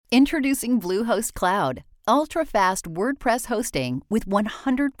Introducing Bluehost Cloud, ultra-fast WordPress hosting with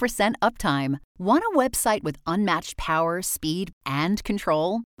 100% uptime. Want a website with unmatched power, speed, and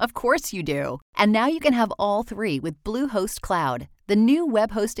control? Of course you do. And now you can have all three with Bluehost Cloud, the new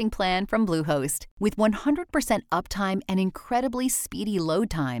web hosting plan from Bluehost. With 100% uptime and incredibly speedy load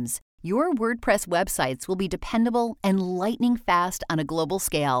times, your WordPress websites will be dependable and lightning fast on a global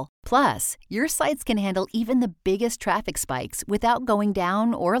scale. Plus, your sites can handle even the biggest traffic spikes without going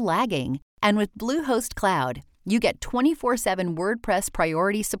down or lagging. And with Bluehost Cloud, you get 24/7 WordPress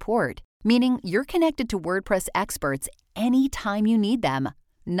priority support, meaning you're connected to WordPress experts anytime you need them.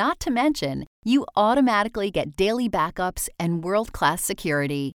 Not to mention, you automatically get daily backups and world-class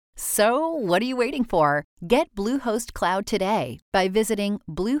security. So, what are you waiting for? Get Bluehost Cloud today by visiting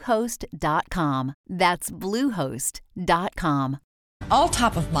Bluehost.com. That's Bluehost.com. All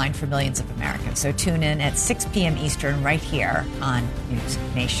top of mind for millions of Americans, so tune in at 6 p.m. Eastern right here on News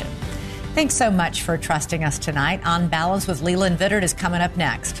Nation. Thanks so much for trusting us tonight. On Balance with Leland Vittert is coming up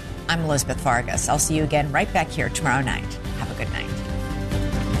next. I'm Elizabeth Vargas. I'll see you again right back here tomorrow night. Have a good night.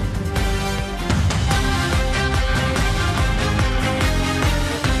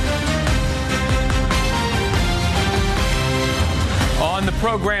 On the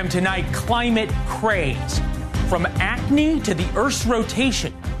program tonight, climate craze. From acne to the Earth's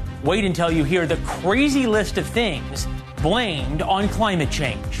rotation. Wait until you hear the crazy list of things blamed on climate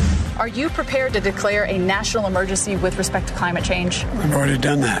change. Are you prepared to declare a national emergency with respect to climate change? I've already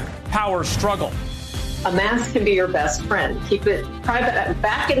done that. Power struggle. A mask can be your best friend. Keep it private.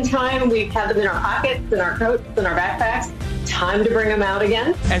 Back in time, we've had them in our pockets, in our coats, in our backpacks. Time to bring them out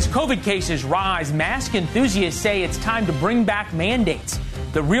again. As COVID cases rise, mask enthusiasts say it's time to bring back mandates.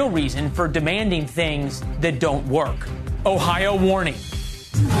 The real reason for demanding things that don't work. Ohio warning.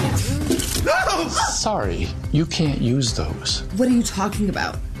 No! Sorry, you can't use those. What are you talking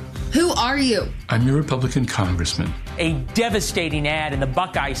about? Who are you? I'm your Republican congressman. A devastating ad in the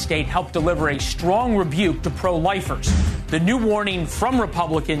Buckeye State helped deliver a strong rebuke to pro-lifers. The new warning from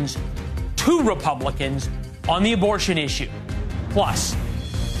Republicans to Republicans on the abortion issue. Plus,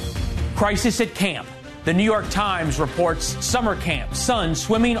 crisis at camp. The New York Times reports summer camp, sun,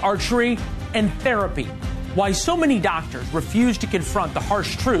 swimming, archery, and therapy. Why so many doctors refuse to confront the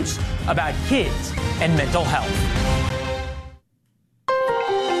harsh truths about kids and mental health.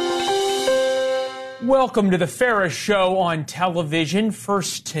 Welcome to the Ferris Show on television.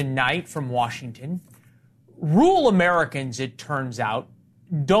 First tonight from Washington. Rural Americans, it turns out,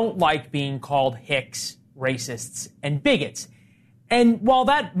 don't like being called hicks, racists, and bigots. And while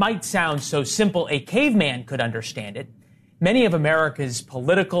that might sound so simple a caveman could understand it, many of America's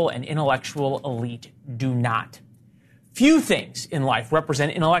political and intellectual elite do not. Few things in life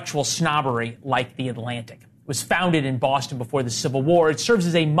represent intellectual snobbery like The Atlantic. It was founded in Boston before the Civil War. It serves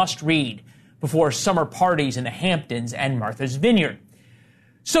as a must-read before summer parties in the Hamptons and Martha's Vineyard.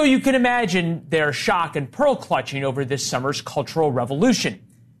 So you can imagine their shock and pearl clutching over this summer's cultural revolution.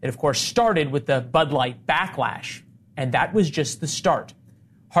 It, of course, started with the Bud Light backlash, and that was just the start.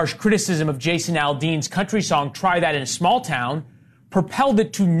 Harsh criticism of Jason Aldean's country song, Try That in a Small Town, propelled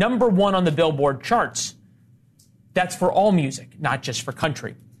it to #1 on the Billboard charts. That's for all music, not just for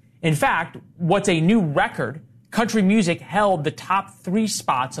country. In fact, what's a new record, country music held the top 3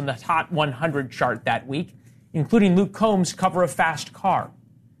 spots on the Hot 100 chart that week, including Luke Combs' cover of Fast Car.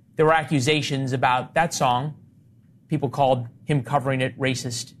 There were accusations about that song. People called him covering it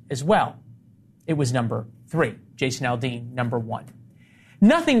racist as well. It was #3, Jason Aldean, #1.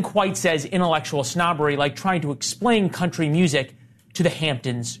 Nothing quite says intellectual snobbery like trying to explain country music to the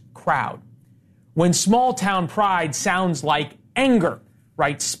Hamptons crowd. When small town pride sounds like anger,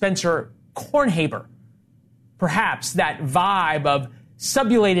 writes Spencer Kornhaber. Perhaps that vibe of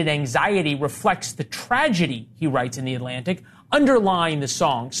subulated anxiety reflects the tragedy, he writes in The Atlantic, underlying the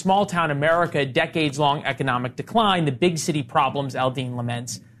song. Small town America, decades-long economic decline, the big city problems Aldean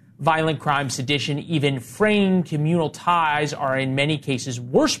laments. Violent crime, sedition, even fraying communal ties are in many cases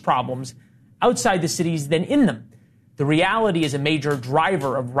worse problems outside the cities than in them. The reality is a major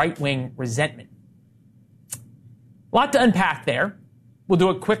driver of right-wing resentment. A lot to unpack there. We'll do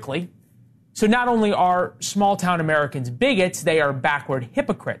it quickly. So not only are small-town Americans bigots, they are backward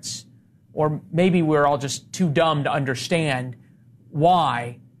hypocrites. Or maybe we're all just too dumb to understand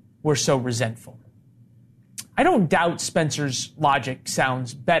why we're so resentful. I don't doubt Spencer's logic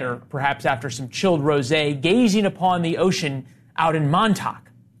sounds better, perhaps after some chilled rosé, gazing upon the ocean out in Montauk.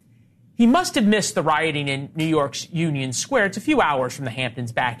 He must have missed the rioting in New York's Union Square. It's a few hours from the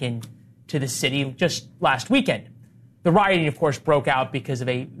Hamptons back into the city just last weekend. The rioting, of course, broke out because of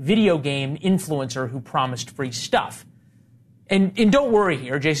a video game influencer who promised free stuff. And don't worry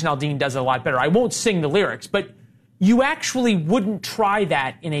here, Jason Aldean does it a lot better. I won't sing the lyrics, but you actually wouldn't try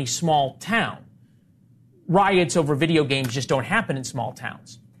that in a small town. Riots over video games just don't happen in small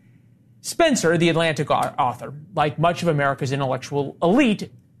towns. Spencer, the Atlantic author, like much of America's intellectual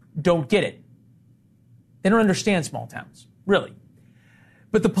elite, don't get it. They don't understand small towns, really.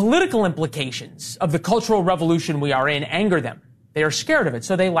 But the political implications of the cultural revolution we are in anger them. They are scared of it,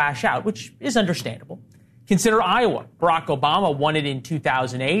 so they lash out, which is understandable. Consider Iowa. Barack Obama won it in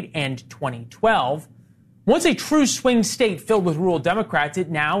 2008 and 2012. Once a true swing state filled with rural Democrats, it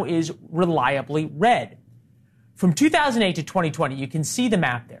now is reliably red. From 2008 to 2020, you can see the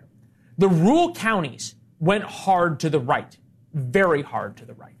map there. The rural counties went hard to the right, very hard to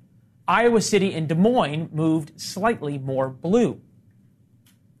the right. Iowa City and Des Moines moved slightly more blue.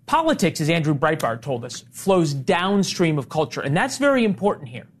 Politics, as Andrew Breitbart told us, flows downstream of culture, and that's very important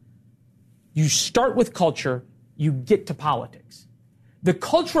here. You start with culture, you get to politics. The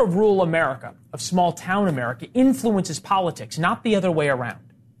culture of rural America, of small town America, influences politics, not the other way around.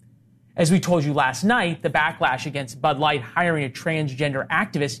 As we told you last night, the backlash against Bud Light hiring a transgender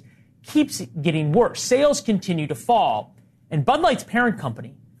activist keeps getting worse. Sales continue to fall, and Bud Light's parent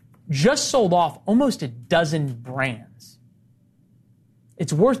company just sold off almost a dozen brands.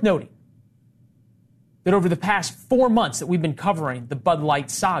 It's worth noting that over the past 4 months that we've been covering the Bud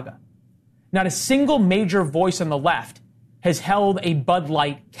Light saga, not a single major voice on the left has held a Bud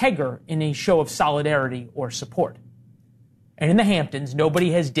Light kegger in a show of solidarity or support. And in the Hamptons,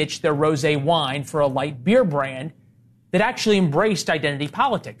 nobody has ditched their rosé wine for a light beer brand that actually embraced identity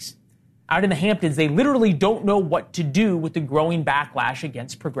politics. Out in the Hamptons, they literally don't know what to do with the growing backlash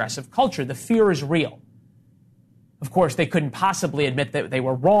against progressive culture. The fear is real. Of course, they couldn't possibly admit that they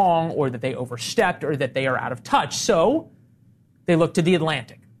were wrong or that they overstepped or that they are out of touch. So they look to The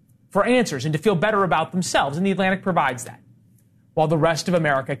Atlantic for answers and to feel better about themselves, and The Atlantic provides that. While the rest of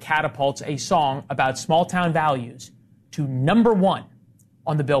America catapults a song about small-town values to #1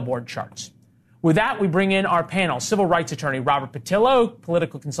 on the Billboard charts. With that, we bring in our panel, civil rights attorney Robert Patillo,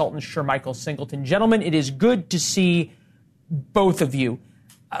 political consultant Shermichael Singleton. Gentlemen, it is good to see both of you.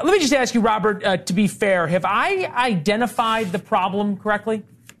 Let me just ask you, Robert, to be fair, have I identified the problem correctly?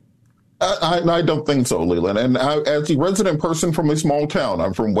 I don't think so, Leland. And as a resident person from a small town,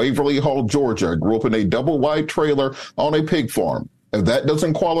 I'm from Waverly Hall, Georgia. I grew up in a double-wide trailer on a pig farm. If that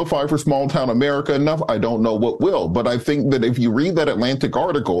doesn't qualify for small town America enough, I don't know what will. But I think that if you read that Atlantic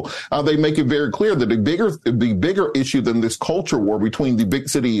article, they make it very clear that the bigger issue than this culture war between the big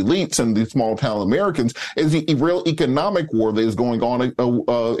city elites and the small town Americans is the real economic war that is going on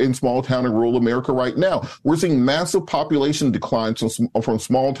in small town and rural America right now. We're seeing massive population declines from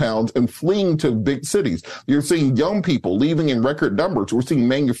small towns and fleeing to big cities. You're seeing young people leaving in record numbers. We're seeing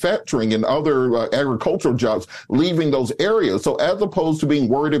manufacturing and other agricultural jobs leaving those areas. So as opposed to being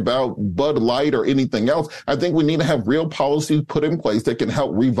worried about Bud Light or anything else, I think we need to have real policies put in place that can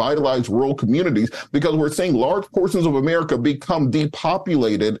help revitalize rural communities, because we're seeing large portions of America become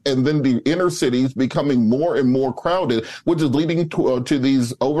depopulated and then the inner cities becoming more and more crowded, which is leading to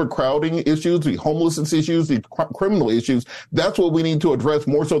these overcrowding issues, the homelessness issues, the criminal issues. That's what we need to address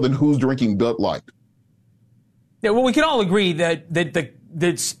more so than who's drinking Bud Light. Yeah, well, we can all agree that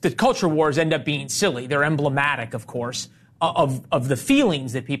the culture wars end up being silly. They're emblematic, of course, of the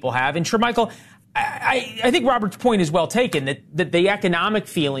feelings that people have. And Shermichael, I think Robert's point is well taken, that the economic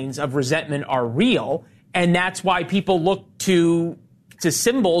feelings of resentment are real, and that's why people look to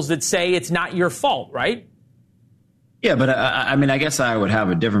symbols that say it's not your fault, right? Yeah, but I mean, I guess I would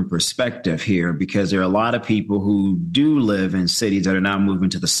have a different perspective here, because there are a lot of people who do live in cities that are now moving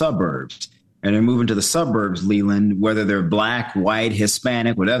to the suburbs. And they're moving to the suburbs, Leland, whether they're black, white,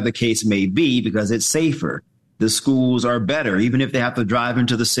 Hispanic, whatever the case may be, because it's safer. The schools are better, even if they have to drive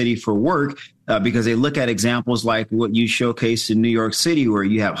into the city for work, because they look at examples like what you showcased in New York City, where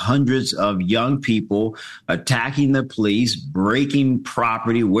you have hundreds of young people attacking the police, breaking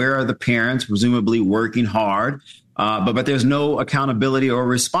property. Where are the parents, presumably working hard? But there's no accountability or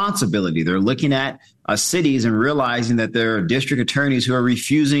responsibility. They're looking at cities and realizing that there are district attorneys who are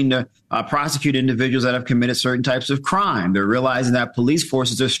refusing to prosecute individuals that have committed certain types of crime. They're realizing that police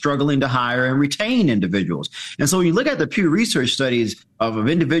forces are struggling to hire and retain individuals. And so when you look at the Pew Research studies of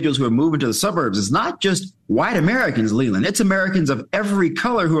individuals who are moving to the suburbs, it's not just white Americans, Leland. It's Americans of every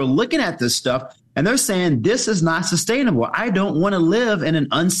color who are looking at this stuff. And they're saying this is not sustainable. I don't want to live in an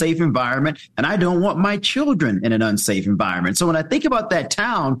unsafe environment, and I don't want my children in an unsafe environment. So when I think about that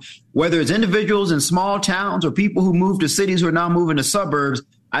town, whether it's individuals in small towns or people who move to cities who are now moving to suburbs,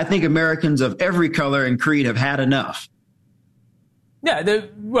 I think Americans of every color and creed have had enough. Yeah,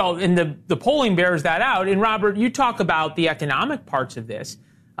 and the polling bears that out. And Robert, you talk about the economic parts of this.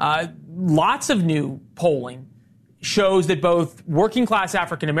 Lots of new polling shows that both working class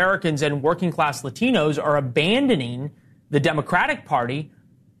African Americans and working class Latinos are abandoning the Democratic Party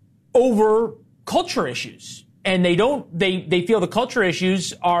over culture issues. And they feel the culture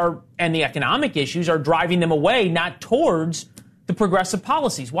issues and the economic issues are driving them away, not towards the progressive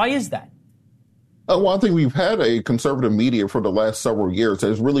policies. Why is that? Well, I think we've had a conservative media for the last several years that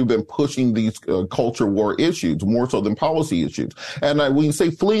has really been pushing these culture war issues more so than policy issues. And when you say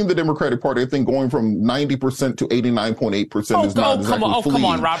fleeing the Democratic Party, I think going from 90% to 89.8% is not exactly fleeing. Come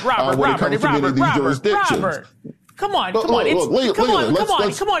on, Robert. Come on.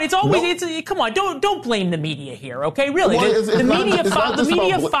 It's always, come on. Don't blame the media here, okay? Really. The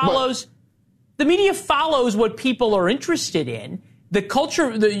media follows what people are interested in. The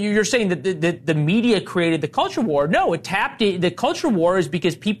culture, you're saying that the media created the culture war. No, the culture war is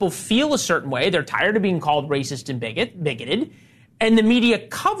because people feel a certain way. They're tired of being called racist and bigoted. And the media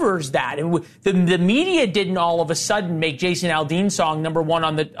covers that. And the media didn't all of a sudden make Jason Aldean's song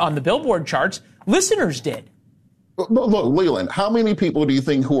 #1 on the Billboard charts. Listeners did. Look, Leland, how many people do you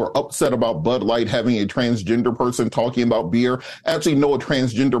think who are upset about Bud Light having a transgender person talking about beer actually know a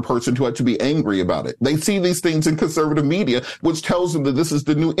transgender person to actually be angry about it? They see these things in conservative media, which tells them that this is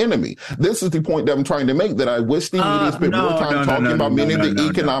the new enemy. This is the point that I'm trying to make, that I wish the media spent more time talking about many of the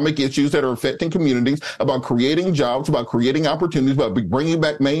economic issues that are affecting communities, about creating jobs, about creating opportunities, about bringing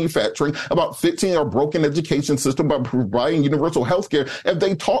back manufacturing, about fixing our broken education system, about providing universal health care. If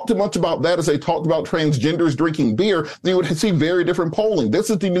they talked too much about that as they talked about transgenders drinking beer, you would see very different polling. This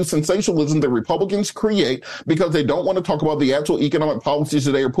is the new sensationalism that Republicans create because they don't want to talk about the actual economic policies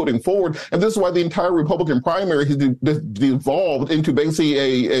that they are putting forward. And this is why the entire Republican primary has devolved into basically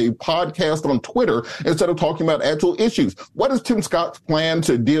a podcast on Twitter instead of talking about actual issues. What is Tim Scott's plan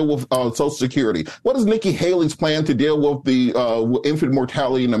to deal with Social Security? What is Nikki Haley's plan to deal with the infant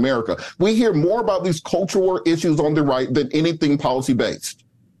mortality in America? We hear more about these cultural war issues on the right than anything policy-based.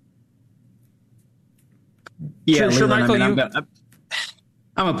 Yeah, sure, Michael, I'm going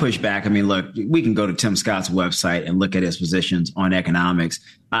to push back. I mean, look, we can go to Tim Scott's website and look at his positions on economics.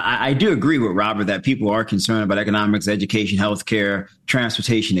 I do agree with Robert that people are concerned about economics, education, healthcare,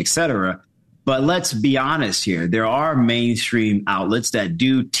 transportation, et cetera. But let's be honest here. There are mainstream outlets that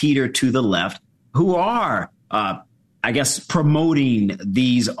do teeter to the left who are, promoting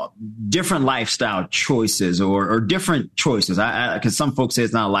these different lifestyle choices or different choices. Because some folks say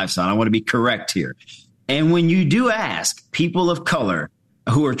it's not a lifestyle. I want to be correct here. And when you do ask people of color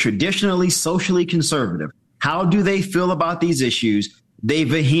who are traditionally socially conservative, how do they feel about these issues? They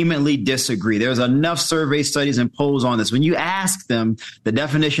vehemently disagree. There's enough survey studies and polls on this. When you ask them the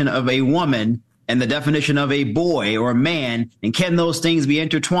definition of a woman and the definition of a boy or a man, and can those things be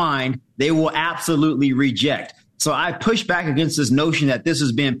intertwined, they will absolutely reject. So I push back against this notion that this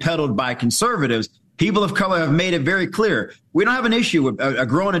is being peddled by conservatives. People of color have made it very clear. We don't have an issue with a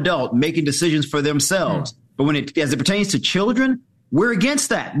grown adult making decisions for themselves. But as it pertains to children, we're against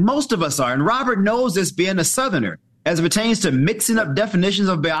that. Most of us are. And Robert knows this, being a Southerner. As it pertains to mixing up definitions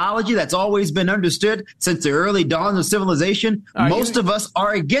of biology, that's always been understood since the early dawn of civilization. Most of us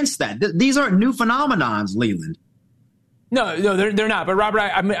are against that. These aren't new phenomenons, Leland. No, they're not. But Robert,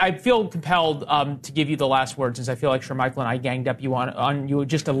 I feel compelled to give you the last word, since I feel like Shermichael and I ganged up on you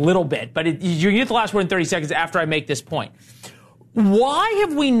just a little bit. But you get the last word in 30 seconds after I make this point. Why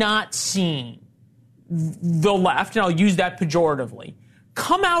have we not seen the left, and I'll use that pejoratively,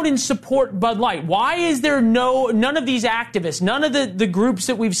 come out and support Bud Light? Why is there none of these activists, none of the groups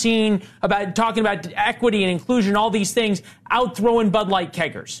that we've seen about talking about equity and inclusion, all these things, out throwing Bud Light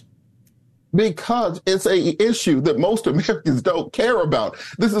keggers? Because it's a issue that most Americans don't care about.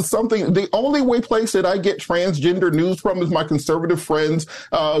 This is something, the only place that I get transgender news from is my conservative friends'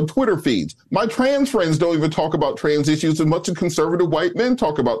 Twitter feeds. My trans friends don't even talk about trans issues as much as conservative white men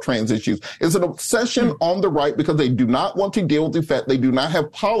talk about trans issues. It's an obsession on the right because they do not want to deal with the fact they do not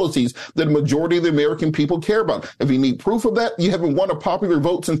have policies that the majority of the American people care about. If you need proof of that, you haven't won a popular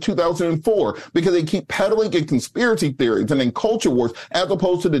vote since 2004 because they keep peddling in conspiracy theories and in culture wars as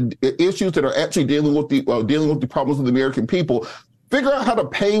opposed to the issues that are actually dealing with the problems of the American people. Figure out how to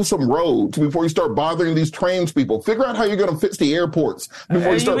pave some roads before you start bothering these trans people. Figure out how you're going to fix the airports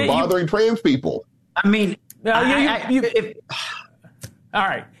before you start bothering trans people. I mean, all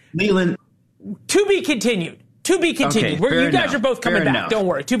right, Leland. To be continued. To be continued. Okay, you guys are both coming back. Enough. Don't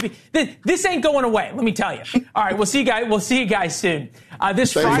worry. This ain't going away. Let me tell you. All right, we'll see you guys soon.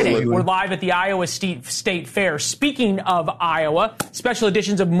 This Friday, we're live at the Iowa State Fair. Speaking of Iowa, special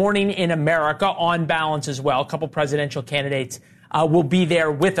editions of Morning in America on Balance as well. A couple presidential candidates will be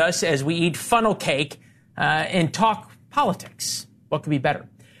there with us as we eat funnel cake and talk politics. What could be better?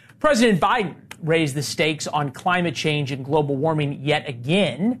 President Biden raised the stakes on climate change and global warming yet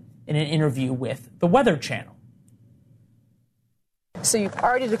again in an interview with the Weather Channel. So you've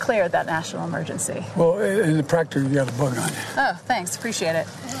already declared that national emergency? Well, in the practice, you got a bug on it. Oh, thanks. Appreciate it.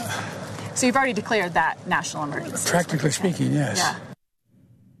 So you've already declared that national emergency? Practically speaking, yes.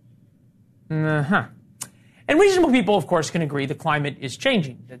 Yeah. Uh-huh. And reasonable people, of course, can agree the climate is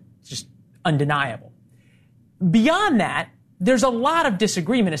changing. It's just undeniable. Beyond that, there's a lot of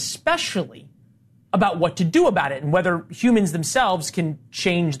disagreement, especially about what to do about it and whether humans themselves can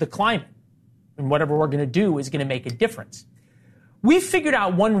change the climate. And whatever we're going to do is going to make a difference. We've figured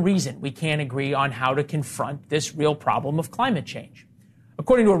out one reason we can't agree on how to confront this real problem of climate change.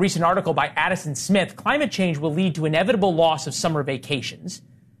 According to a recent article by Addison Smith, climate change will lead to inevitable loss of summer vacations.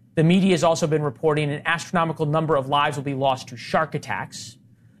 The media has also been reporting an astronomical number of lives will be lost to shark attacks.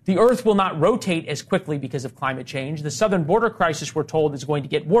 The Earth will not rotate as quickly because of climate change. The southern border crisis, we're told, is going to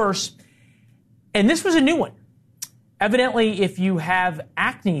get worse. And this was a new one. Evidently, if you have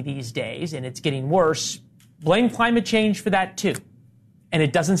acne these days and it's getting worse, blame climate change for that too. And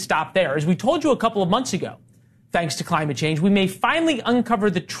it doesn't stop there. As we told you a couple of months ago, thanks to climate change, we may finally uncover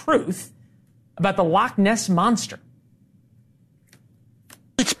the truth about the Loch Ness Monster.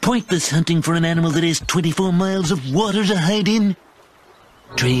 It's pointless hunting for an animal that has 24 miles of water to hide in.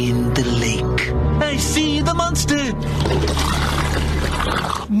 Drain the lake. I see the monster!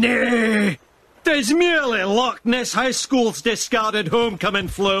 Nay! 'Tis merely Loch Ness High School's discarded homecoming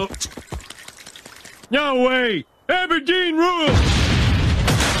float. No way! Aberdeen rules!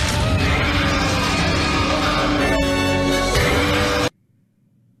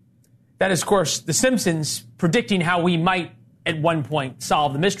 That is, of course, The Simpsons predicting how we might, at one point,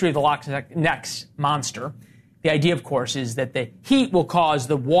 solve the mystery of the Loch Ness Monster. The idea, of course, is that the heat will cause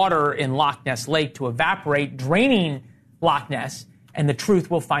the water in Loch Ness Lake to evaporate, draining Loch Ness, and the truth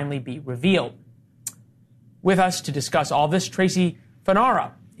will finally be revealed. With us to discuss all this, Tracy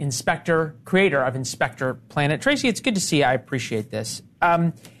Fanara, creator of Inspector Planet. Tracy, it's good to see you. I appreciate this.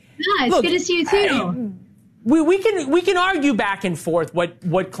 It's good to see you too. We can argue back and forth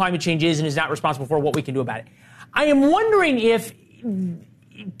what climate change is and is not responsible for, what we can do about it. I am wondering if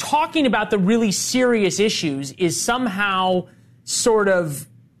talking about the really serious issues is somehow sort of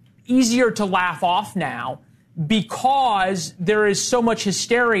easier to laugh off now because there is so much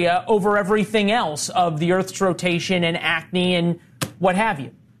hysteria over everything else of the Earth's rotation and acne and what have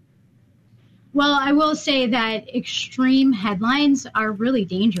you. Well, I will say that extreme headlines are really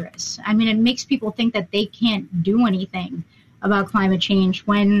dangerous. I mean, it makes people think that they can't do anything about climate change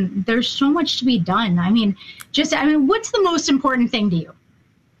when there's so much to be done. What's the most important thing to you?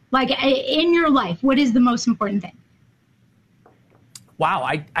 Like, in your life, what is the most important thing? Wow,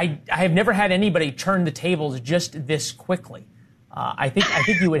 I have never had anybody turn the tables just this quickly. I think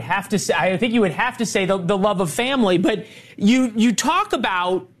you would have to say the love of family, but you talk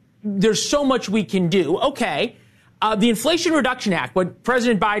about there's so much we can do. Okay, the Inflation Reduction Act, what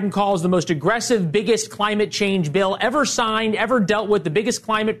President Biden calls the most aggressive, biggest climate change bill ever signed, ever dealt with, the biggest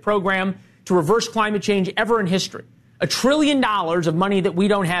climate program to reverse climate change ever in history. $1 trillion of money that we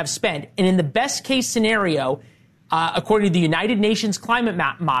don't have spent. And in the best case scenario, according to the United Nations climate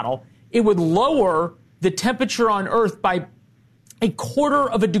model, it would lower the temperature on Earth by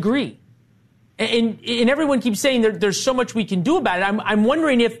 1/4 degree. And everyone keeps saying there's so much we can do about it. I'm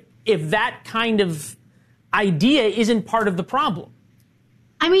wondering if that kind of idea isn't part of the problem.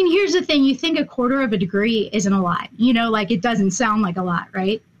 I mean, here's the thing. You think 1/4 degree isn't a lot. It doesn't sound like a lot,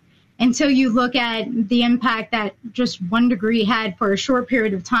 right? Until you look at the impact that just 1 degree had for a short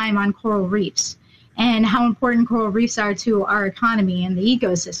period of time on coral reefs and how important coral reefs are to our economy and the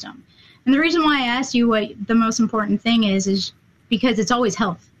ecosystem. And the reason why I asked you what the most important thing is because it's always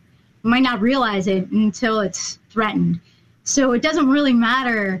health. You might not realize it until it's threatened. So it doesn't really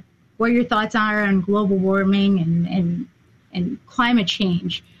matter what your thoughts are on global warming and climate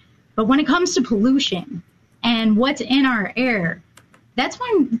change. But when it comes to pollution and what's in our air, that's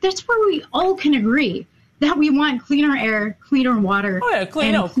where we all can agree that we want cleaner air, cleaner water. Oh yeah,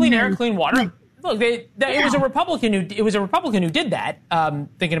 clean air, clean water. Look, it was a Republican who did that.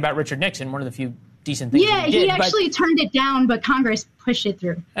 Thinking about Richard Nixon, one of the few decent things. Yeah, he actually turned it down, but Congress pushed it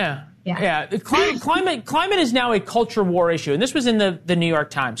through. Yeah. Climate is now a culture war issue, and this was in the New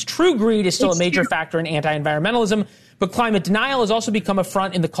York Times. True greed is still a major factor in anti-environmentalism, but climate denial has also become a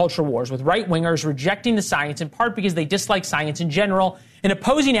front in the culture wars, with right-wingers rejecting the science in part because they dislike science in general and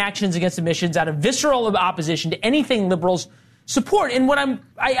opposing actions against emissions out of visceral opposition to anything liberals support. And what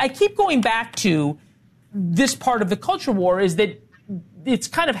I keep going back to this part of the culture war is that it's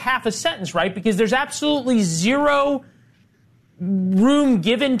kind of half a sentence, right? Because there's absolutely zero room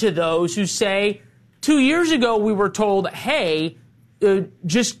given to those who say 2 years ago we were told, hey,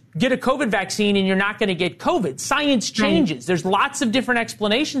 just get a COVID vaccine and you're not going to get COVID. Science changes. Right. There's lots of different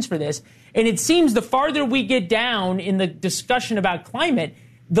explanations for this. And it seems the farther we get down in the discussion about climate,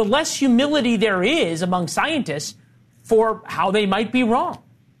 the less humility there is among scientists for how they might be wrong.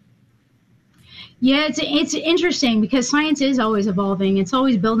 Yeah, it's interesting because science is always evolving. It's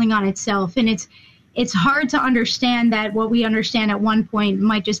always building on itself. And it's hard to understand that what we understand at one point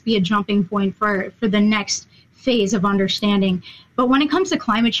might just be a jumping point for the next phase of understanding. But when it comes to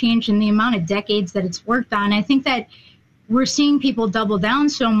climate change and the amount of decades that it's worked on, I think that we're seeing people double down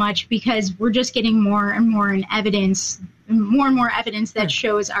so much because we're just getting more and more evidence that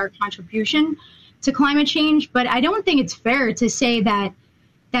shows our contribution to climate change. But I don't think it's fair to say that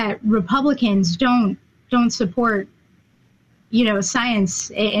Republicans don't support,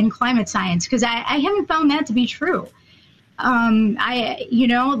 science and climate science, because I haven't found that to be true.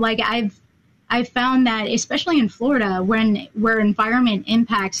 I've found that, especially in Florida, where environment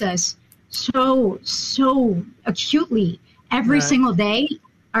impacts us so acutely every single day,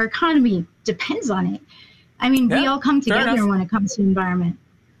 our economy depends on it. I mean, we all come together when it comes to environment.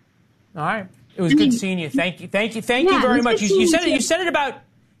 All right. It was good seeing you. Thank you very much. You said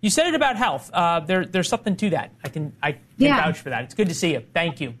it about health. There's something to that. I can vouch for that. It's good to see you.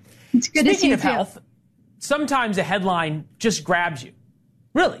 Thank you. It's good to see you. Speaking of health, sometimes a headline just grabs you.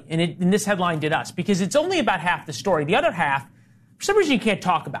 Really, and this headline did us, because it's only about half the story. The other half, for some reason, you can't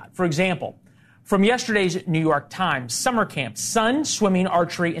talk about. For example, from yesterday's New York Times, summer camps, sun, swimming,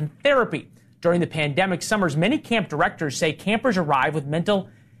 archery, and therapy. During the pandemic summers, many camp directors say campers arrive with mental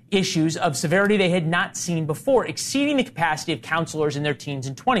issues of severity they had not seen before, exceeding the capacity of counselors in their teens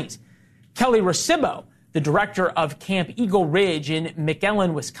and 20s. Kelly Recibo, the director of Camp Eagle Ridge in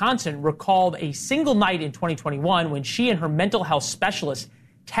McAllen, Wisconsin, recalled a single night in 2021 when she and her mental health specialist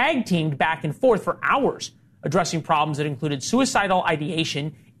tag-teamed back and forth for hours, addressing problems that included suicidal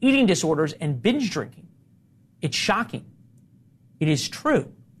ideation, eating disorders, and binge drinking. It's shocking. It is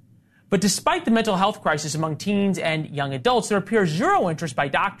true. But despite the mental health crisis among teens and young adults, there appears zero interest by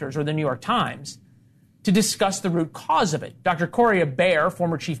doctors or the New York Times to discuss the root cause of it. Dr. Coria Baer,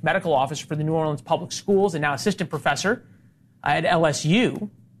 former chief medical officer for the New Orleans Public Schools and now assistant professor at LSU,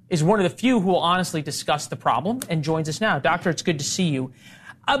 is one of the few who will honestly discuss the problem and joins us now. Doctor, it's good to see you.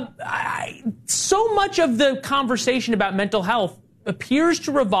 So much of the conversation about mental health appears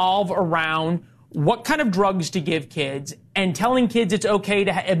to revolve around what kind of drugs to give kids and telling kids it's okay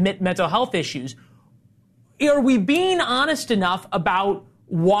to admit mental health issues. Are we being honest enough about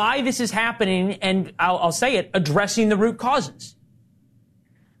why this is happening and, I'll say it, addressing the root causes?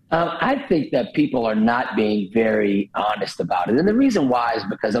 I think that people are not being very honest about it. And the reason why is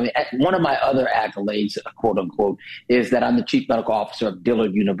because, one of my other accolades, quote unquote, is that I'm the chief medical officer of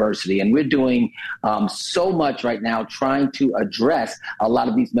Dillard University. And we're doing so much right now trying to address a lot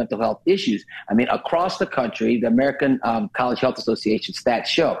of these mental health issues. Across the country, the American College Health Association stats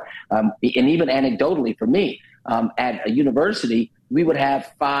show, and even anecdotally for me, at a university, we would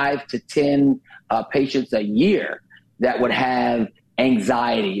have 5 to 10 patients a year that would have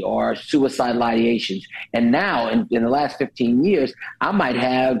anxiety or suicidal ideations. And now in the last 15 years, I might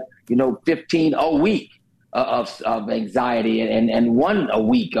have, 15 a week of anxiety and one a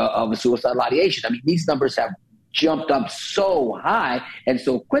week of a suicidal ideation. These numbers have jumped up so high and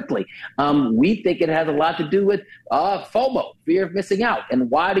so quickly. We think it has a lot to do with FOMO, fear of missing out.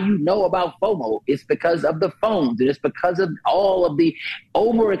 And why do you know about FOMO? It's because of the phones. It's because of all of the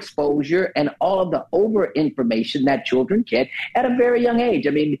overexposure and all of the over-information that children get at a very young age.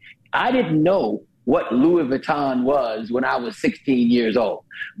 I didn't know what Louis Vuitton was when I was 16 years old.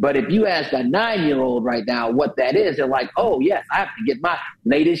 But if you ask a 9-year-old right now what that is, they're like, oh, yes, I have to get my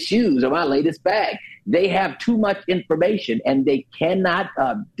latest shoes or my latest bag. They have too much information and they cannot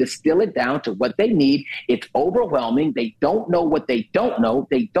distill it down to what they need. It's overwhelming. They don't know what they don't know.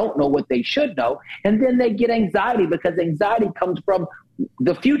 They don't know what they should know. And then they get anxiety because anxiety comes from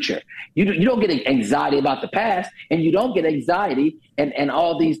the future. You don't get anxiety about the past, and you don't get anxiety and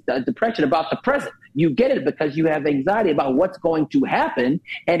all these depression about the present. You get it because you have anxiety about what's going to happen.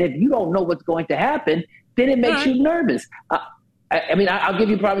 And if you don't know what's going to happen, then it makes you nervous. I'll give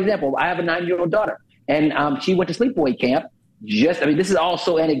you a prime example. I have a 9-year-old daughter, and she went to sleepaway camp. This is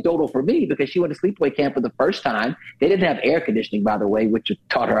also anecdotal for me because she went to sleepaway camp for the first time. They didn't have air conditioning, by the way, which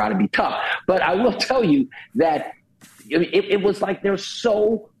taught her how to be tough. But I will tell you that it was like there's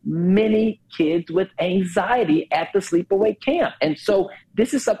so many kids with anxiety at the sleepaway camp. And so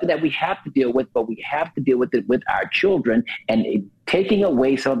this is something that we have to deal with, but we have to deal with it with our children and taking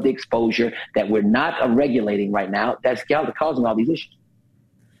away some of the exposure that we're not regulating right now that's causing all these issues.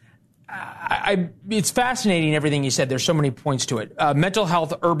 It's fascinating, everything you said. There's so many points to it. Mental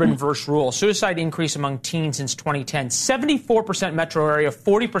health, urban versus rural. Suicide increase among teens since 2010. 74% metro area,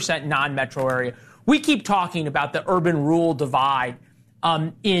 40% non-metro area. We keep talking about the urban-rural divide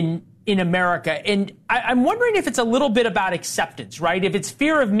in America. And I'm wondering if it's a little bit about acceptance, right? If it's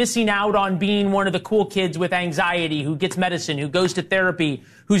fear of missing out on being one of the cool kids with anxiety who gets medicine, who goes to therapy,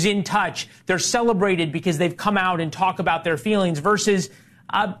 who's in touch. They're celebrated because they've come out and talk about their feelings versus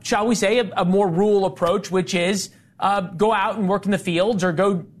shall we say, a more rural approach, which is go out and work in the fields or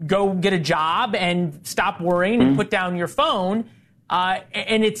go get a job and stop worrying and put down your phone.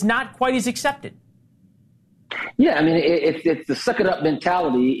 And it's not quite as accepted. Yeah, I mean, it's the suck it up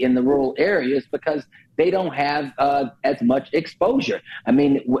mentality in the rural areas because they don't have as much exposure. I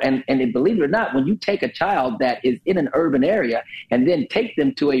mean, and believe it or not, when you take a child that is in an urban area and then take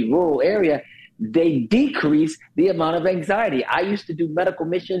them to a rural area, they decrease the amount of anxiety. I used to do medical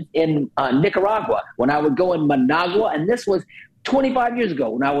missions in Nicaragua when I would go in Managua, and this was 25 years ago.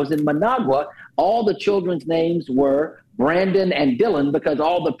 When I was in Managua, all the children's names were Brandon and Dylan because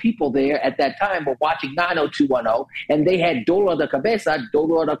all the people there at that time were watching 90210, and they had dolor de cabeza,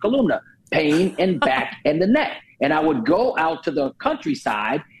 dolor de columna, pain in back and the neck. And I would go out to the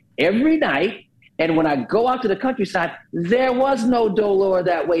countryside every night. And when I go out to the countryside, there was no dolor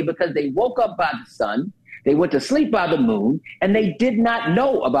that way because they woke up by the sun, they went to sleep by the moon, and they did not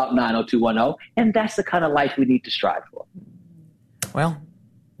know about 90210. And that's the kind of life we need to strive for. Well,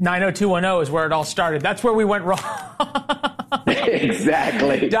 90210 is where it all started. That's where we went wrong.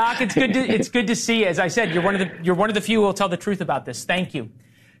 Exactly. Doc, it's good to see you. As I said, you're one of the few who will tell the truth about this. Thank you.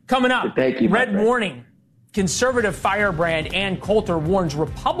 Coming up, Thank you, Red Warning. Conservative firebrand Ann Coulter warns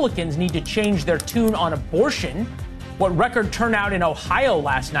Republicans need to change their tune on abortion. What record turnout in Ohio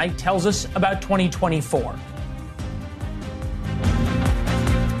last night tells us about 2024.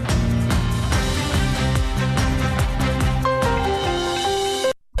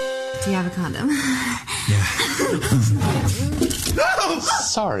 Do you have a condom? Yeah. No!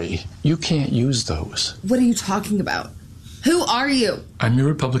 Sorry, you can't use those. What are you talking about? Who are you? I'm your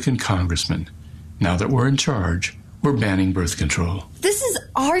Republican congressman. Now that we're in charge, we're banning birth control. This is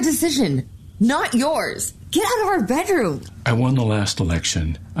our decision, not yours. Get out of our bedroom. I won the last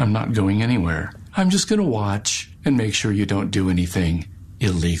election. I'm not going anywhere. I'm just going to watch and make sure you don't do anything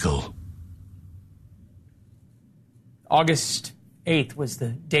illegal. August 8th was the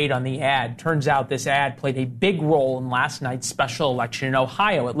date on the ad. Turns out this ad played a big role in last night's special election in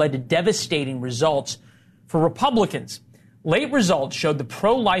Ohio. It led to devastating results for Republicans. Late results showed the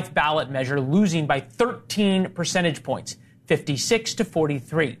pro-life ballot measure losing by 13 percentage points, 56 to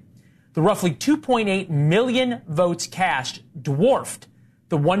 43. The roughly 2.8 million votes cast dwarfed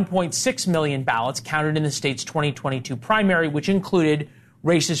the 1.6 million ballots counted in the state's 2022 primary, which included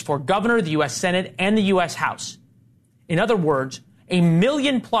races for governor, the U.S. Senate, and the U.S. House. In other words, 1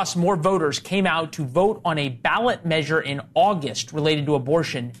 million plus more voters came out to vote on a ballot measure in August related to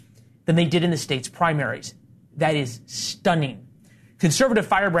abortion than they did in the state's primaries. That is stunning. Conservative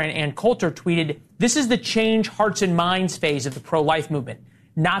firebrand Ann Coulter tweeted, "This is the change hearts and minds phase of the pro-life movement,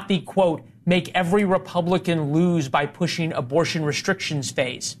 not the, quote, make every Republican lose by pushing abortion restrictions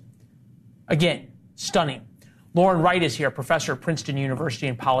phase." Again, stunning. Lauren Wright is here, professor at Princeton University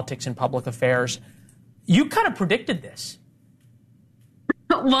in politics and public affairs. You kind of predicted this.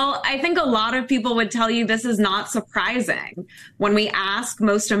 Well, I think a lot of people would tell you this is not surprising. When we ask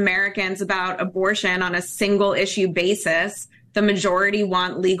most Americans about abortion on a single issue basis, the majority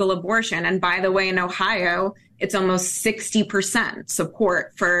want legal abortion. And by the way, in Ohio, it's almost 60%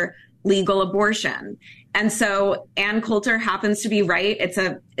 support for legal abortion. And so Ann Coulter happens to be right.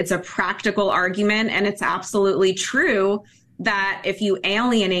 It's a practical argument, and it's absolutely true that if you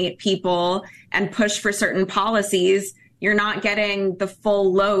alienate people and push for certain policies, you're not getting the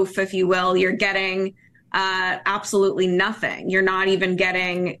full loaf, if you will. You're getting absolutely nothing. You're not even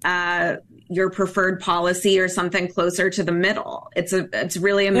getting your preferred policy or something closer to the middle. It's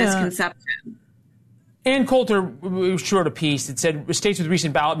really a misconception. Ann Coulter wrote a piece that said states with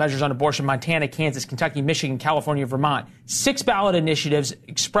recent ballot measures on abortion: Montana, Kansas, Kentucky, Michigan, California, Vermont. 6 ballot initiatives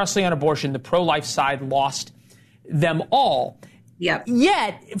expressly on abortion. The pro-life side lost them all. Yep.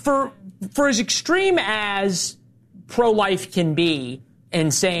 Yet, for as extreme as pro-life can be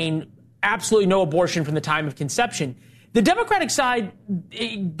and saying absolutely no abortion from the time of conception, The Democratic side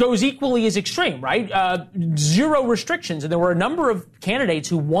goes equally as extreme, right? Zero restrictions. And there were a number of candidates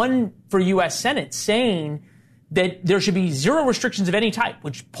who won for U.S. Senate saying that there should be zero restrictions of any type,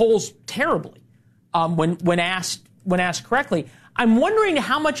 which polls terribly when asked correctly. I'm wondering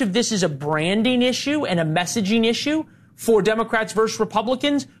how much of this is a branding issue and a messaging issue for Democrats versus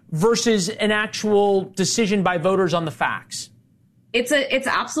Republicans versus an actual decision by voters on the facts. It's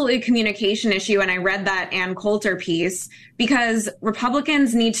absolutely a communication issue. And I read that Ann Coulter piece because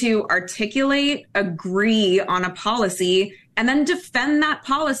Republicans need to articulate, agree on a policy, and then defend that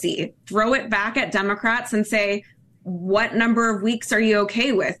policy, throw it back at Democrats and say, what number of weeks are you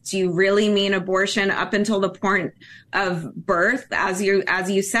okay with? Do you really mean abortion up until the point of birth? As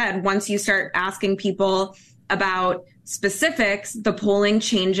you said, once you start asking people about specifics, the polling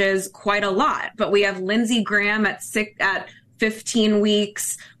changes quite a lot. But we have Lindsey Graham at 15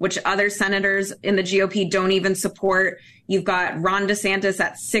 weeks, which other senators in the GOP don't even support. You've got Ron DeSantis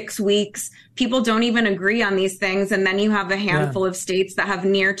at 6 weeks. People don't even agree on these things. And then you have a handful of states that have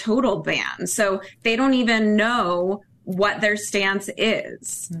near total bans. So they don't even know what their stance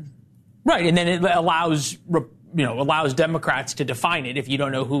is. Right. And then it allows Democrats to define it if you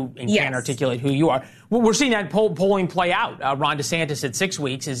don't know who and can't articulate who you are. Well, we're seeing that polling play out. Ron DeSantis at 6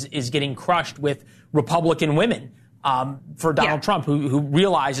 weeks is getting crushed with Republican women. For Donald Trump, who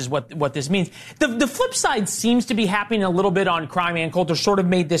realizes what this means. The flip side seems to be happening a little bit on crime. Ann Coulter sort of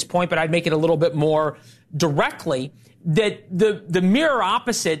made this point, but I'd make it a little bit more directly, that the mirror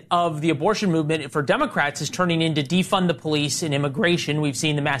opposite of the abortion movement for Democrats is turning into defund the police and immigration. We've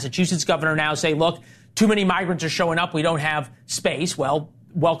seen the Massachusetts governor now say, look, too many migrants are showing up. We don't have space. Well,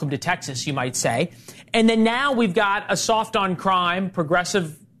 welcome to Texas, you might say. And then now we've got a soft on crime,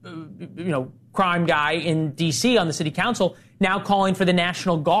 progressive, crime guy in D.C. on the city council now calling for the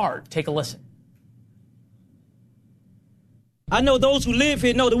National Guard. Take a listen. I know those who live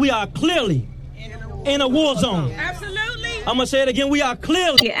here know that we are clearly in a war zone. Absolutely. I'm going to say it again. We are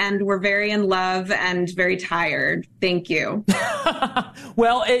clearly. And we're very in love and very tired. Thank you.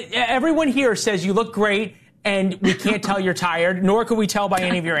 Well, everyone here says you look great and we can't tell you're tired, nor can we tell by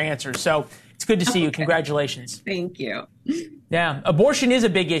any of your answers. So it's good to see you. Congratulations. Thank you. Yeah, abortion is a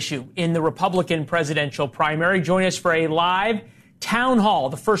big issue in the Republican presidential primary. Join us for a live town hall,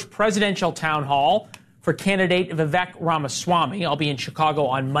 the first presidential town hall for candidate Vivek Ramaswamy. I'll be in Chicago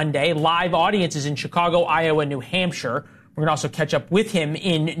on Monday. Live audiences in Chicago, Iowa, New Hampshire. We're going to also catch up with him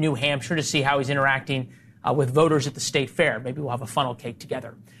in New Hampshire to see how he's interacting with voters at the state fair. Maybe we'll have a funnel cake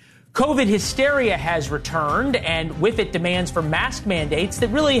together. COVID hysteria has returned, and with it demands for mask mandates that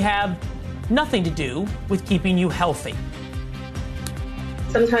really have nothing to do with keeping you healthy.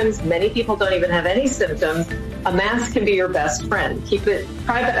 Sometimes many people don't even have any symptoms. A mask can be your best friend. Keep it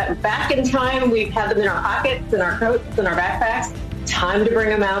private. Back in time, we've had them in our pockets, in our coats, in our backpacks. Time to bring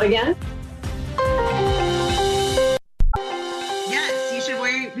them out again. Yes, you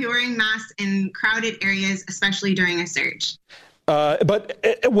should be wearing masks in crowded areas, especially during a surge. But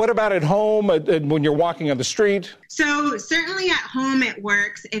what about at home when you're walking on the street? So certainly at home it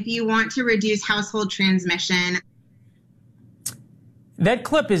works if you want to reduce household transmission. That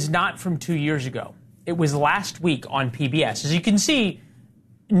clip is not from 2 years ago. It was last week on PBS. As you can see,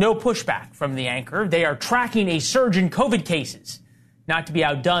 no pushback from the anchor. They are tracking a surge in COVID cases. Not to be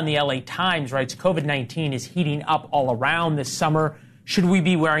outdone, the LA Times writes COVID-19 is heating up all around this summer. Should we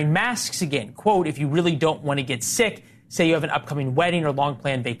be wearing masks again? Quote, if you really don't want to get sick, say you have an upcoming wedding or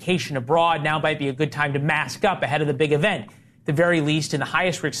long-planned vacation abroad, now might be a good time to mask up ahead of the big event. At the very least, in the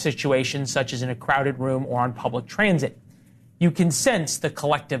highest risk situations, such as in a crowded room or on public transit. You can sense the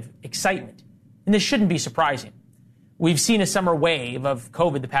collective excitement. And this shouldn't be surprising. We've seen a summer wave of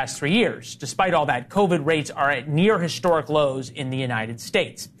COVID the past 3 years. Despite all that, COVID rates are at near historic lows in the United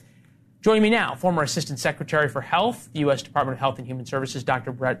States. Joining me now, former Assistant Secretary for Health, the U.S. Department of Health and Human Services,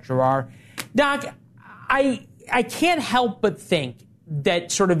 Dr. Brett Giroir. Doc, I can't help but think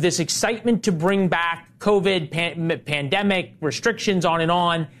that sort of this excitement to bring back COVID, pandemic, restrictions on and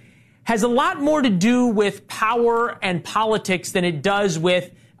on, has a lot more to do with power and politics than it does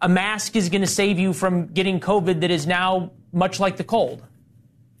with a mask is going to save you from getting COVID that is now much like the cold.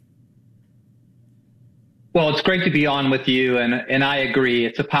 Well, it's great to be on with you, and I agree.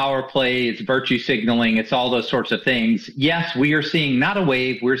 It's a power play, it's virtue signaling, it's all those sorts of things. Yes, we are seeing not a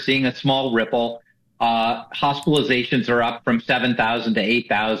wave, we're seeing a small ripple. Hospitalizations are up from 7,000 to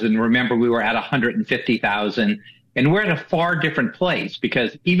 8,000. Remember, we were at 150,000. And we're at a far different place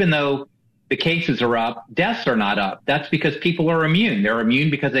because even though the cases are up, deaths are not up. That's because people are immune. They're immune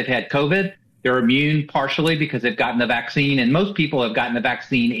because they've had COVID. They're immune partially because they've gotten the vaccine. And most people have gotten the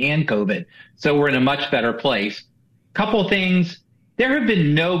vaccine and COVID. So we're in a much better place. Couple things. There have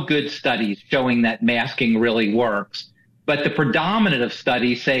been no good studies showing that masking really works. But the predominant of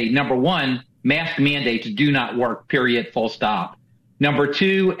studies say, number one, mask mandates do not work, period, full stop. Number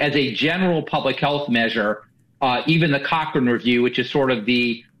two, as a general public health measure, even the Cochrane Review, which is sort of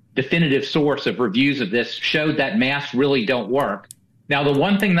the definitive source of reviews of this, showed that masks really don't work. Now, the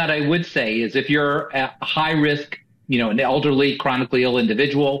one thing that I would say is if you're a high risk, an elderly, chronically ill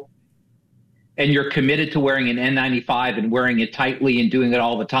individual, and you're committed to wearing an N95 and wearing it tightly and doing it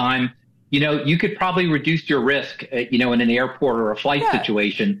all the time, you could probably reduce your risk, in an airport or a flight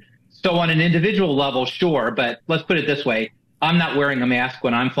situation. So on an individual level, sure. But let's put it this way. I'm not wearing a mask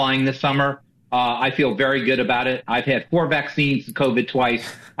when I'm flying this summer. I feel very good about it. I've had 4 vaccines, COVID twice.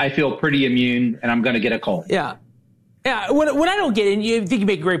 I feel pretty immune, and I'm going to get a cold. Yeah. Yeah, what I don't get, and you think you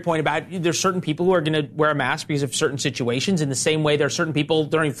make a great point about there's certain people who are going to wear a mask because of certain situations. In the same way, there are certain people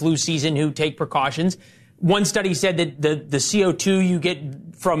during flu season who take precautions. One study said that the CO2 you get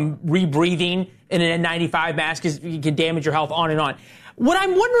from rebreathing in an N95 mask can damage your health, on and on. What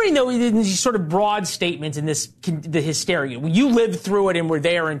I'm wondering, though, in these sort of broad statements in the hysteria, you lived through it and were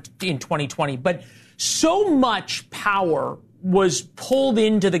there in 2020, but so much power was pulled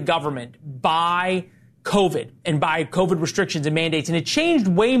into the government by COVID and by COVID restrictions and mandates. And it changed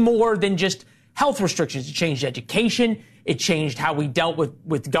way more than just health restrictions. It changed education. It changed how we dealt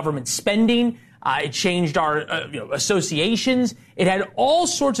with government spending. It changed our associations. It had all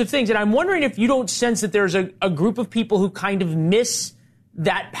sorts of things. And I'm wondering if you don't sense that there's a group of people who kind of miss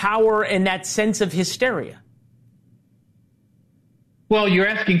that power and that sense of hysteria. Well, you're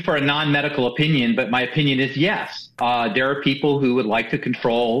asking for a non-medical opinion, but my opinion is yes. There are people who would like to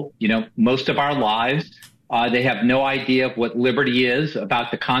control, most of our lives. They have no idea of what liberty is,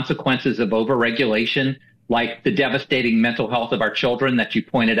 about the consequences of overregulation, like the devastating mental health of our children that you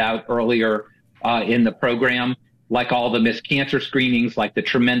pointed out earlier in the program, like all the missed cancer screenings, like the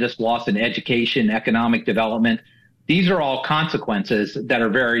tremendous loss in education, economic development. These are all consequences that are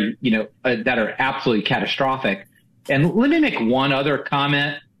very, that are absolutely catastrophic. And let me make one other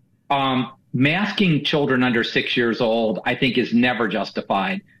comment. Masking children under 6 years old, I think, is never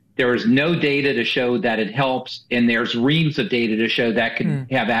justified. There is no data to show that it helps, and there's reams of data to show that can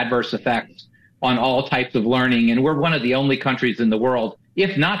have adverse effects on all types of learning. And we're one of the only countries in the world,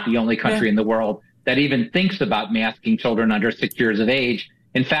 if not the only country in the world, that even thinks about masking children under 6 years of age.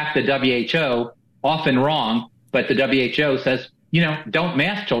 In fact, the WHO, often wrong, but the WHO says, don't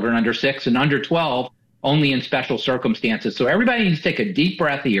mask children under 6 and under 12, only in special circumstances. So everybody needs to take a deep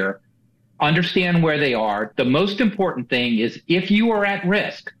breath here, understand where they are. The most important thing is if you are at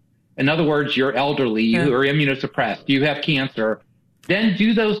risk, in other words, you're elderly, you are immunosuppressed, you have cancer, then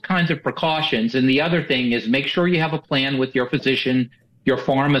do those kinds of precautions. And the other thing is make sure you have a plan with your physician, your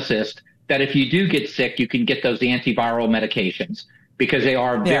pharmacist, that if you do get sick, you can get those antiviral medications because they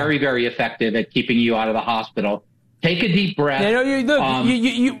are very, very effective at keeping you out of the hospital. Take a deep breath.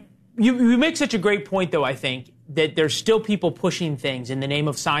 You make such a great point, though, I think, that there's still people pushing things in the name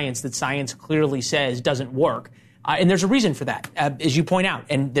of science that science clearly says doesn't work. And there's a reason for that, as you point out,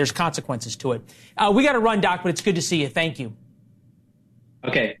 and there's consequences to it. We got to run, Doc, but it's good to see you. Thank you.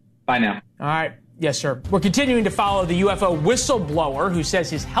 Okay. Bye now. All right. Yes, sir. We're continuing to follow the UFO whistleblower who says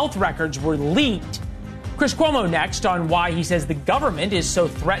his health records were leaked. Chris Cuomo next on why he says the government is so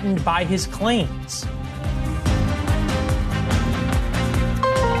threatened by his claims.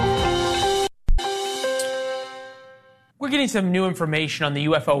 We're getting some new information on the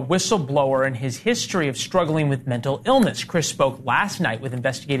UFO whistleblower and his history of struggling with mental illness. Chris spoke last night with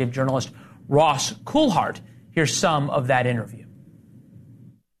investigative journalist Ross Coulthart. Here's some of that interview.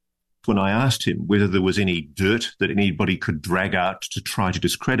 When I asked him whether there was any dirt that anybody could drag out to try to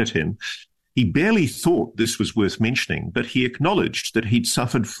discredit him, he barely thought this was worth mentioning, but he acknowledged that he'd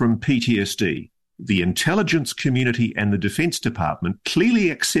suffered from PTSD. The intelligence community and the Defense Department clearly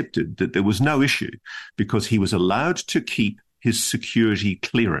accepted that there was no issue because he was allowed to keep his security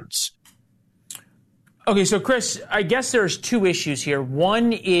clearance. Okay, so Chris, I guess there's two issues here.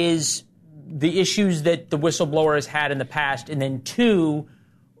 One is the issues that the whistleblower has had in the past, and then two,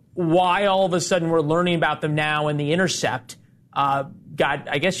 why all of a sudden we're learning about them now, and The Intercept got,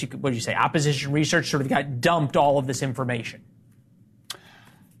 I guess you could, what did you say, opposition research sort of got dumped all of this information.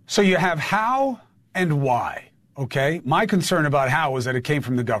 So you have how and why, okay? My concern about how is that it came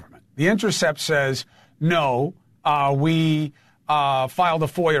from the government. The Intercept says, no, we filed a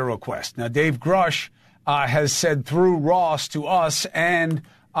FOIA request. Now, Dave Grush has said through Ross to us and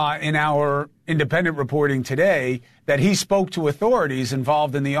in our independent reporting today that he spoke to authorities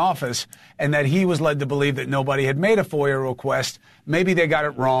involved in the office and that he was led to believe that nobody had made a FOIA request. Maybe they got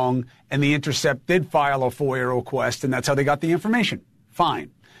it wrong, and The Intercept did file a FOIA request, and that's how they got the information.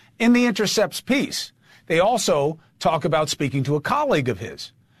 Fine. In The Intercept's piece, they also talk about speaking to a colleague of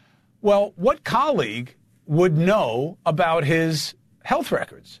his. Well, what colleague would know about his health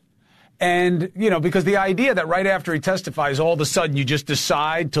records? And, because the idea that right after he testifies, all of a sudden you just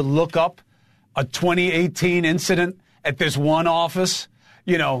decide to look up a 2018 incident at this one office,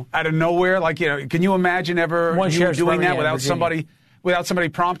 out of nowhere, can you imagine ever you doing that without somebody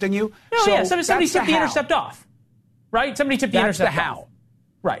prompting you? No, somebody tipped The Intercept off, right? Somebody tipped The Intercept off. That's the how.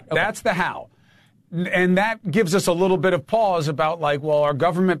 Right. Okay. That's the how. And that gives us a little bit of pause about are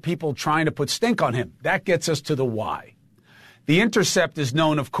government people trying to put stink on him? That gets us to the why. The Intercept is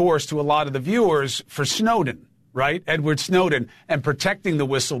known, of course, to a lot of the viewers for Snowden, right? Edward Snowden, and protecting the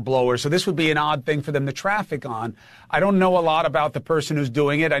whistleblower. So this would be an odd thing for them to traffic on. I don't know a lot about the person who's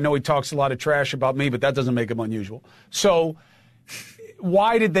doing it. I know he talks a lot of trash about me, but that doesn't make him unusual. So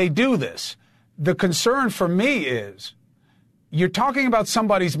why did they do this? The concern for me is you're talking about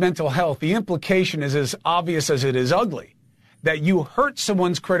somebody's mental health. The implication is as obvious as it is ugly, that you hurt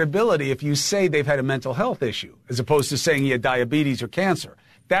someone's credibility if you say they've had a mental health issue, as opposed to saying he had diabetes or cancer.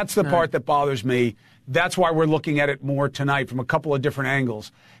 That's the part that bothers me. That's why we're looking at it more tonight from a couple of different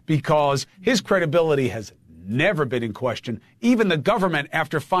angles, because his credibility has never been in question. Even the government,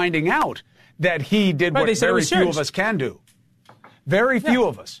 after finding out that he did what very few of us can do, very few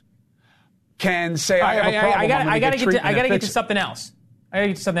of us can say, I have a problem. I got to get to something else.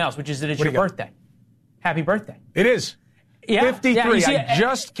 Which is that it's your birthday. Happy birthday. It is. Yeah, 53. I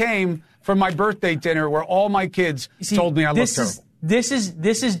just came from my birthday dinner where all my kids told me I looked terrible. This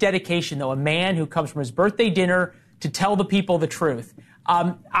is dedication, though. A man who comes from his birthday dinner to tell the people the truth.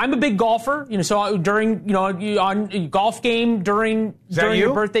 I'm a big golfer, so during, on a golf game during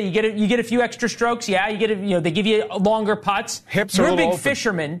your birthday, you get a few extra strokes. Yeah, you get they give you longer putts. Hips are a little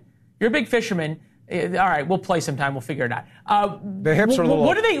open. You're a big fisherman. All right, we'll play sometime. We'll figure it out. The hips are a little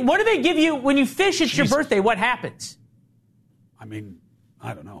What do they give you when you fish? It's your birthday. What happens? I mean,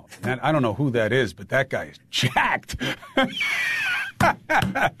 I don't know. I don't know who that is, but that guy is jacked. They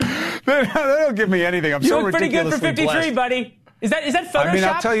don't give me anything. I'm so ridiculously pretty good for 53, blessed. Buddy. Is that Photoshop? I mean,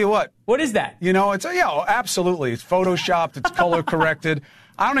 I'll tell you what. What is that? It's absolutely. It's Photoshopped. It's color corrected.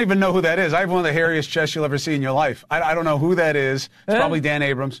 I don't even know who that is. I have one of the hairiest chests you'll ever see in your life. I don't know who that is. It's probably Dan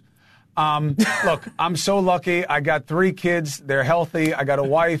Abrams. Look, I'm so lucky. I got 3 kids. They're healthy. I got a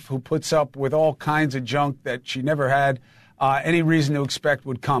wife who puts up with all kinds of junk that she never had any reason to expect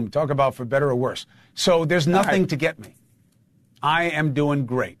would come. Talk about for better or worse. So there's nothing to get me. I am doing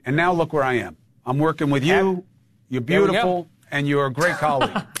great. And now look where I am. I'm working with you. You're beautiful, and you're a great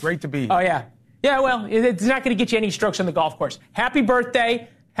colleague. Great to be here. Oh, yeah. Yeah, well, it's not going to get you any strokes on the golf course. Happy birthday.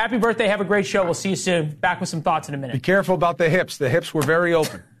 Happy birthday. Have a great show. We'll see you soon. Back with some thoughts in a minute. Be careful about the hips. The hips were very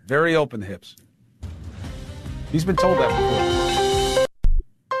open. Very open, the hips. He's been told that before.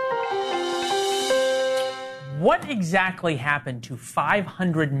 What exactly happened to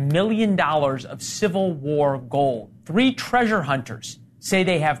 $500 million of Civil War gold? 3 treasure hunters say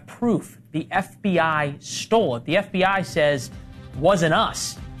they have proof the FBI stole it. The FBI says, wasn't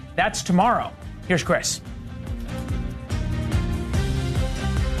us. That's tomorrow. Here's Chris.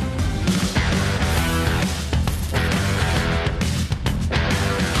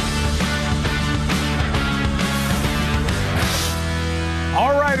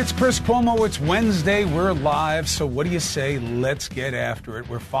 All right, it's Chris Cuomo. It's Wednesday. We're live. So what do you say? Let's get after it.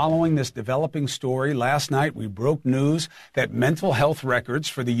 We're following this developing story. Last night, we broke news that mental health records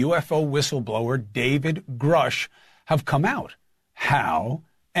for the UFO whistleblower David Grusch have come out. How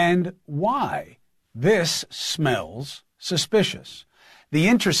and why? This smells suspicious. The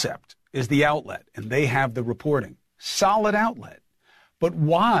Intercept is the outlet, and they have the reporting. Solid outlet. But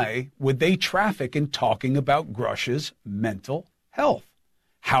why would they traffic in talking about Grusch's mental health?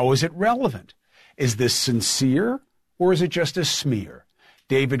 How is it relevant? Is this sincere, or is it just a smear?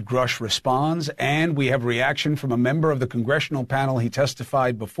 David Grusch responds, and we have reaction from a member of the congressional panel he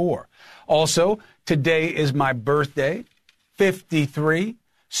testified before. Also, today is my birthday, 53.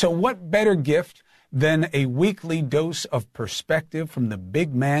 So what better gift than a weekly dose of perspective from the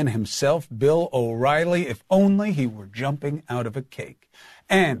big man himself, Bill O'Reilly, if only he were jumping out of a cake.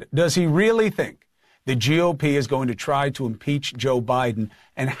 And does he really think the GOP is going to try to impeach Joe Biden?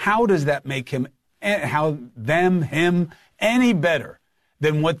 And how does that make him any better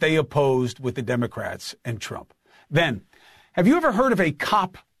than what they opposed with the Democrats and Trump? Then, have you ever heard of a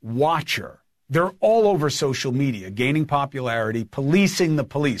cop watcher? They're all over social media, gaining popularity, policing the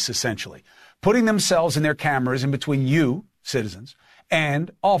police, essentially, putting themselves and their cameras in between you, citizens, and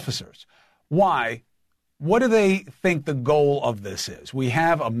officers. Why? What do they think the goal of this is? We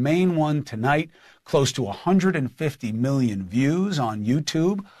have a main one tonight, close to 150 million views on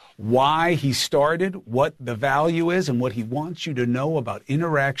YouTube. Why he started, what the value is, and what he wants you to know about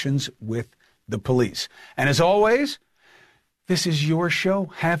interactions with the police. And as always, this is your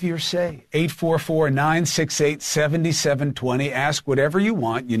show. Have your say. 844-968-7720. Ask whatever you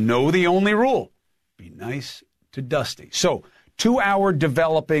want. You know the only rule. Be nice to Dusty. So, 2-hour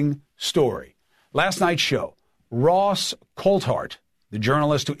developing story. Last night's show, Ross Coulthart, the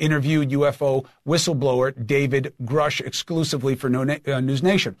journalist who interviewed UFO whistleblower David Grush exclusively for News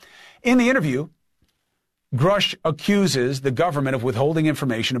Nation. In the interview, Grush accuses the government of withholding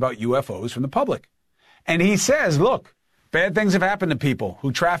information about UFOs from the public. And he says, look, bad things have happened to people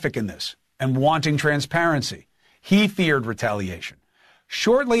who traffic in this and wanting transparency. He feared retaliation.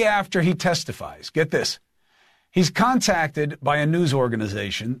 Shortly after he testifies, get this, he's contacted by a news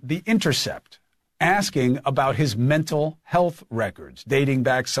organization, The Intercept, asking about his mental health records dating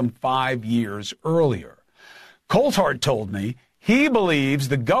back some 5 years earlier. Coulthart told me he believes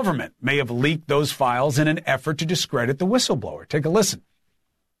the government may have leaked those files in an effort to discredit the whistleblower. Take a listen.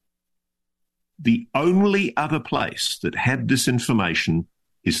 The only other place that had this information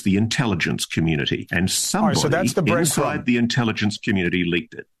is the intelligence community. And somebody inside the intelligence community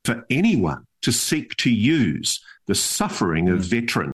leaked it. For anyone to seek to use the suffering of veterans